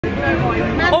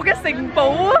我嘅城堡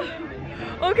啊！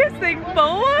我嘅城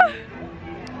堡啊！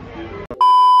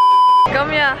今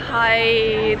日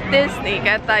係 Disney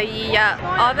嘅第2日，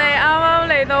我哋啱啱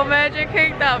嚟到 Magic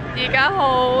Kingdom， 而家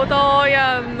好多人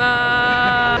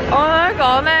啊！我想講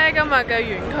咧，今日嘅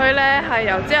園區咧係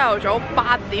由朝頭早8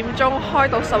點鐘開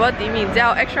到11點，然之後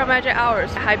Extra Magic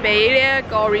Hours 係俾呢一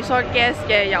個 Resort Guest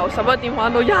嘅，由11點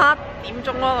玩到1點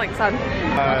鐘咯，凌晨。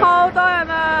好多人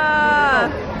啊！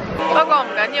不過唔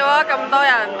緊要啊，咁多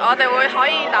人，我哋會可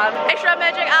以等 Extra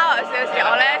Magic Hours 嘅時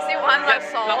候咧，先玩晒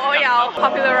所有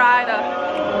Popular Ride 啊！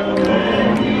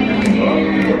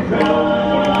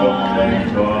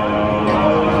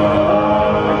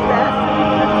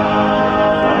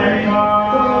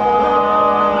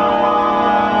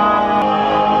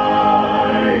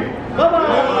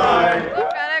點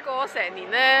解咧？過咗成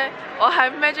年咧，我喺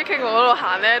Magic Kingdom 嗰度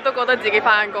行咧，都覺得自己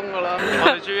返緊工噶啦。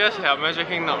我哋終於一齊入 Magic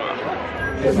Kingdom 啦！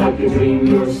 Just like a dream,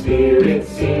 your spirit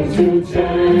seems to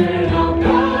turn out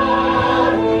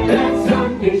now. That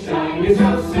something shine is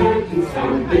our certain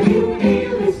sign that you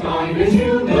feel is fine as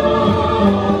you know.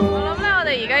 我諗咧，我哋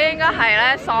而家應該係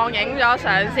咧喪影咗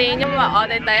相先，因為我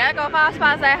哋第一個 fast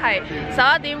pass 咧係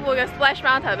11點半嘅 Splash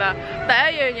Mountain 啊。第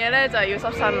一樣嘢咧就係要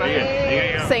濕身啦。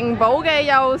城堡嘅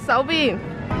右手邊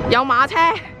有馬車。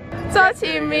 在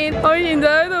前面，我現在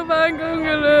喺度返工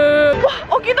噶啦。哇！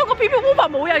我見到個 People Mover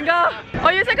冇人㗎，我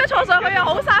要即刻坐上去啊！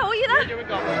好曬，好熱啦！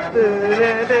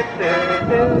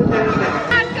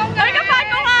返工㗎，我而家返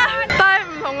工啦。但係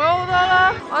唔同咗好多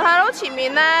啦。我睇到前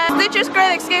面咧 ，Stitch's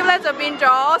Great Escape 咧就變咗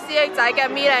小翼仔嘅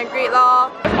Meet and Greet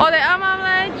咯。我哋啱啱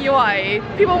咧以為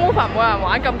People Mover 冇人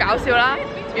玩咁搞笑啦，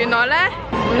原來咧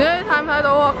唔知你睇唔睇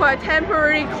到啊？佢係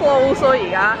temporary close 咯而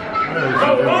家。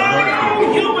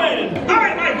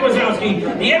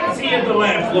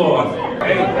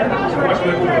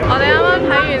 我哋啱啱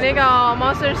睇完呢個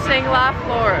Monster Sing Laugh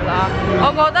Floor 啦，我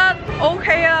覺得 OK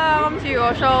啦，今次個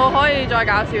show 可以再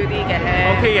搞笑啲嘅。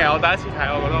OK 嘅，我第一次睇，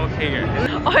我覺得 OK 嘅。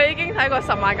我已經睇過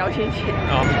109000次。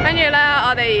跟住咧，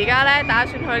我哋而家咧打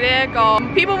算去呢一個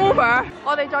People Mover，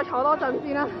 我哋再坐多陣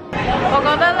先啦。我覺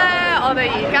得咧，我哋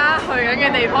而家去緊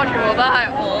嘅地方全部都係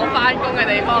我返工嘅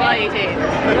地方啦，以前。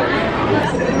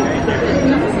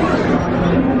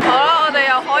 好啦，我哋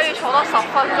又可以坐多10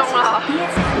分鐘啦。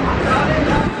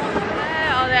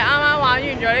我哋啱啱玩完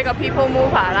咗呢個 People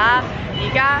Mover 啦，而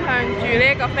家向住呢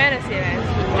一個 Fantasyland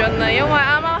前進啦。因為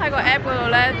啱啱喺個 app 嗰度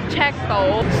咧 check 到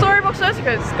Storybook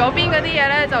Circus 嗰邊嗰啲嘢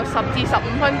咧，就10至15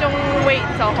分鐘 wait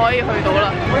就可以去到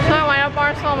啦。所以玩咗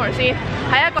Barnstormer 先，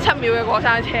係一個7秒嘅過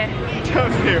山車。7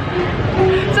秒，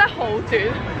真係好短，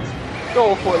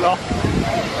都好闊咯。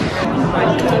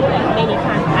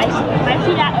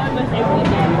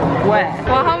 哇！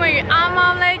後面啱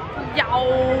啱咧又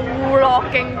落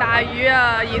勁大雨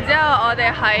啊，然之後我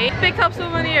哋喺 Big Top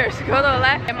Souvenirs 嗰度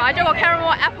咧買咗個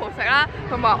Caramel Apple 食啦，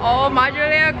同埋我買咗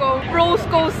呢一個 Rose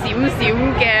Gold 閃閃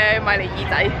嘅迷你耳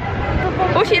仔。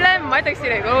好似咧唔喺迪士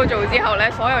尼嗰度做之後咧，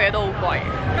所有嘢都好貴。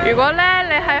如果咧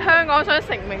你喺香港想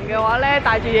成名嘅話咧，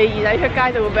帶住隻耳仔出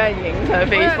街就會俾人影上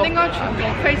Facebook。應該全部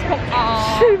Facebook 啊！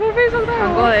全部 Facebook 都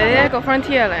行過嚟呢一個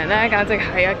Frontierland 咧，簡直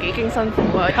係啊幾經辛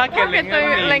苦啊！黑嘅另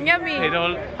一面，嚟到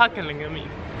黑嘅另一面。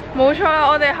冇錯啦，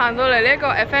我哋行到嚟呢一個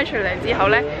Adventureland 之後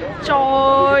咧，再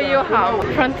要行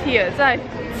Frontier， 真係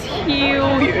超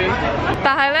遠。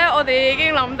但係咧，我哋已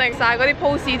經諗定晒嗰啲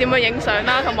pose 點樣影相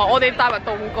啦，同埋我哋帶埋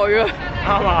道具啊。啱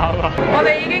啊啱啊！我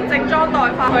哋已經整裝待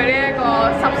發去呢一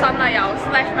個濕身啦，由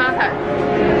Splash Mountain。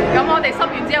咁我哋濕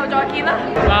完之後再見啦。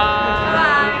拜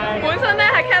拜。本身咧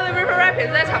係 Cali River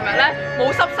Rapids 咧，尋日咧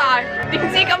冇濕晒，點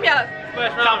知今日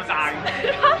濕晒，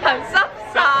濕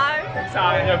晒。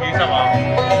晒有幾濕啊？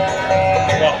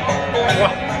哇，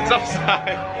濕晒！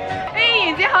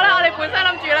然之後咧，我哋本身諗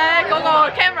住咧嗰個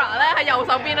camera 咧喺右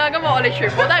手邊啦，今日我哋全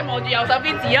部都係望住右手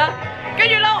邊指啦。跟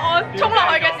住咧，我衝落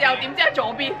去嘅時候，點知喺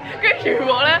左邊，跟住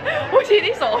我咧好似啲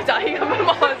傻仔咁樣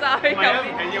望晒去右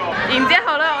邊。然之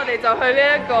後咧，我哋就去呢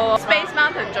一個 Space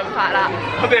Mountain 進發啦。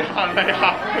我哋行嚟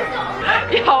行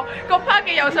去，由個 park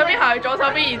嘅右手邊行去左手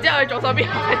邊，然之後去左手邊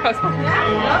行去右手邊。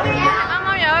啱啱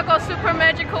有一個 super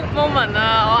magical moment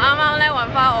啊！我啱啱咧揾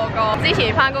翻我個之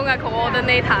前翻工嘅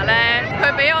coordinator 咧，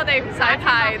佢俾我哋唔使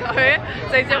排隊，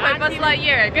直接去 Buzz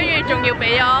Lightyear， 跟住仲要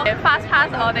俾咗 fast pass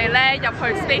我哋咧入去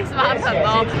Space Mountain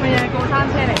咯。咪又係過山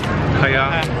車嚟？係啊。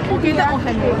我記得我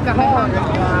係冇㗎喺香港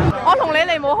啊。我同你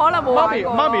嚟冇可能冇玩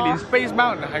過。媽咪連 Space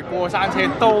Mountain 係過山車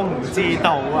都唔知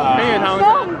道啊！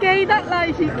我唔記得啦，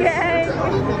已經。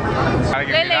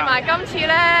你嚟埋今次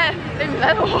咧，你唔使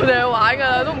同我哋去玩㗎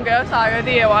啦，都唔記得晒嗰啲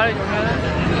嘢玩嚟做咩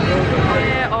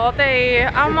咧？我哋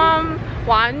啱啱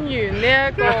玩完呢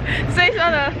一個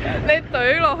station 啊，你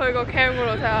懟落去個 cam 嗰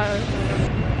度睇下。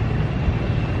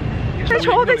你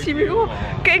坐我哋前面嗰個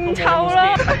勁臭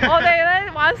啦！我哋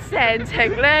咧玩成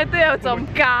程咧都有陣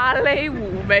咖喱糊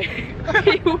味，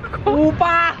飄古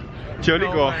巴。仲有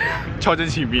呢個坐正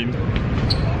前面。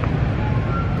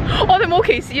我哋冇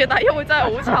歧視啊，但係因為真係好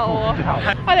臭啊！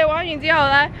我哋玩完之後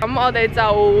咧，咁我哋就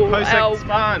去食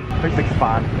飯，去食飯，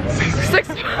食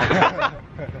飯。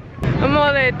咁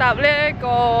我哋搭呢一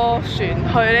個船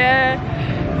去咧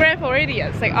Grand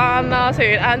Floridian 食晏啦，食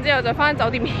完晏之後就翻酒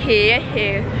店 hea 一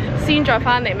hea， 先再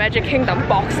翻嚟 Magic Kingdom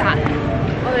搏殺。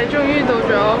我哋終於到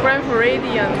咗 Grand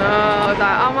Floridian 啦，但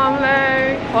係啱啱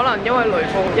咧可能因為雷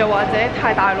暴，又或者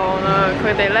太大浪啦，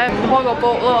佢哋咧唔開個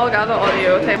boat 咯，搞到我哋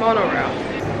要 take monorail。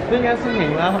呢間先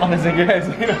明啦，我哋食幾係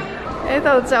先。呢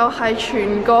度就係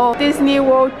全個 Disney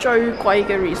World 最貴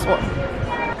嘅 resort。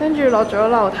跟住落咗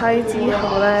樓梯之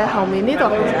後咧，後面呢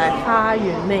度其實係花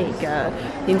園嚟㗎，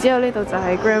然之後呢度就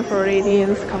係 Grand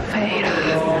Floridian Cafe 啦。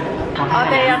我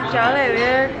哋入咗嚟呢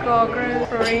一個 Grand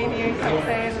Floridian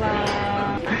Cafe 啦。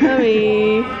媽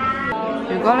咪，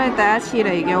如果你第一次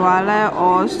嚟嘅話咧，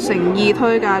我誠意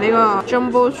推介呢個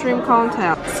Jumbo Shrimp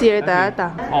Cocktail， 試你第一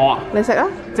啖。我啊，你食啊？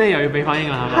即係又要俾反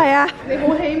應啦，係咪？係啊，你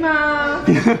好喜嘛？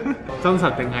真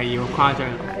實定係要誇張？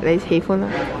你喜歡啊？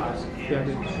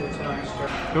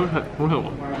好食喎！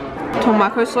同埋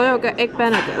佢所有嘅 egg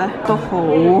benedict 咧都好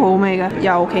好味嘅，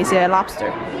尤其是係 lobster。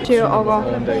仲有我個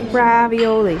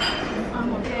ravioli。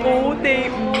我哋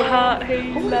唔客氣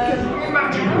啦。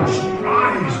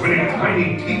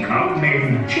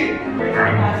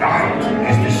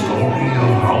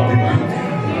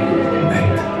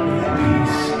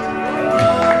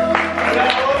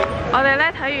我哋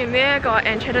咧睇完呢一個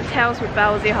Enchanted Tales with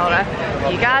Belle 之後咧，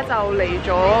而家就嚟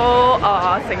咗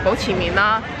城堡前面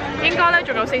啦。應該咧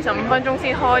仲有45分鐘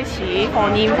先開始放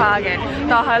煙花嘅，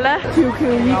但係咧條橋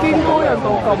已經多人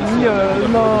到咁樣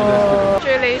啦。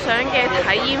最理想嘅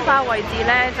睇煙花位置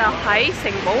咧，就喺城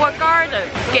堡嘅 Garden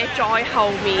嘅再後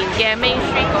面嘅 Main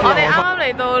Street 嗰度。我哋啱啱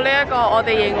嚟到呢一個我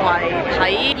哋認為睇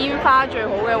煙花最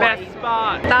好嘅位置，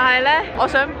但係咧，我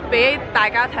想俾大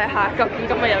家睇下究竟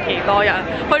今日有幾多人，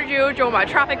佢仲要做埋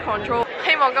traffic control，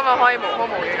 希望今日可以無風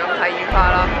無雨咁睇煙花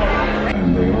啦。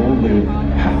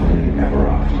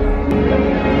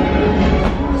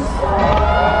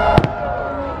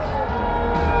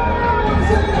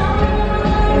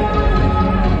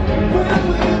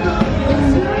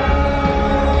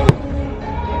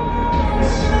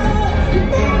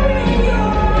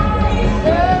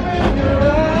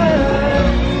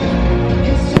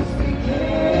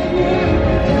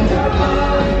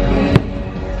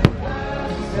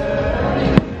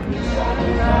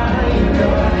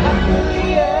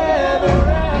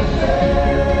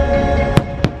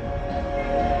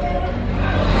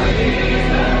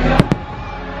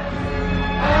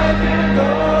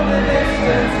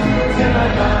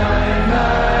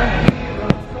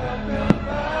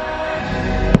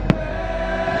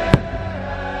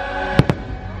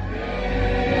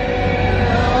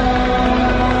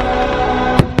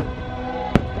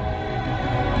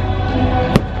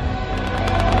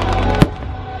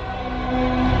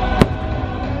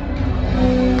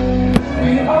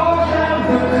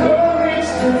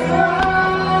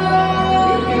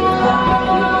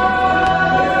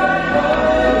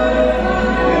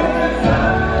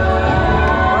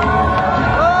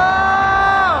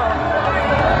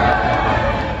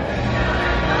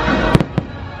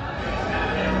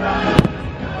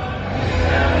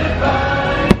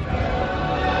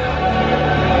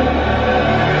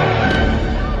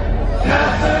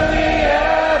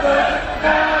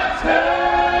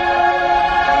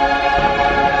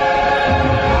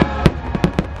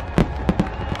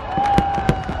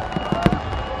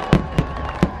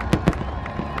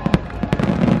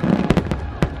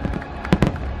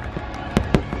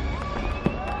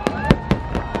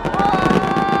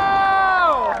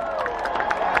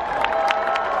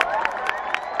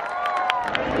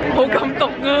好感動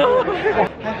啊！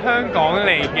喺香港嚟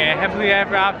嘅 Happily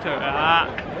Ever After 啊！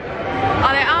我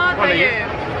哋啱啱睇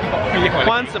完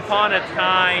Once Upon a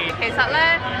Time。其實咧，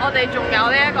我哋仲有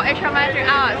呢一個 Extra Magic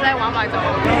Hours 咧玩埋就完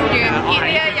結呢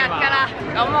一日㗎啦。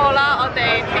咁好啦，我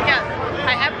哋聽日喺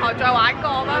Apple 再玩過，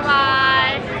拜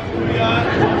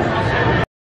拜。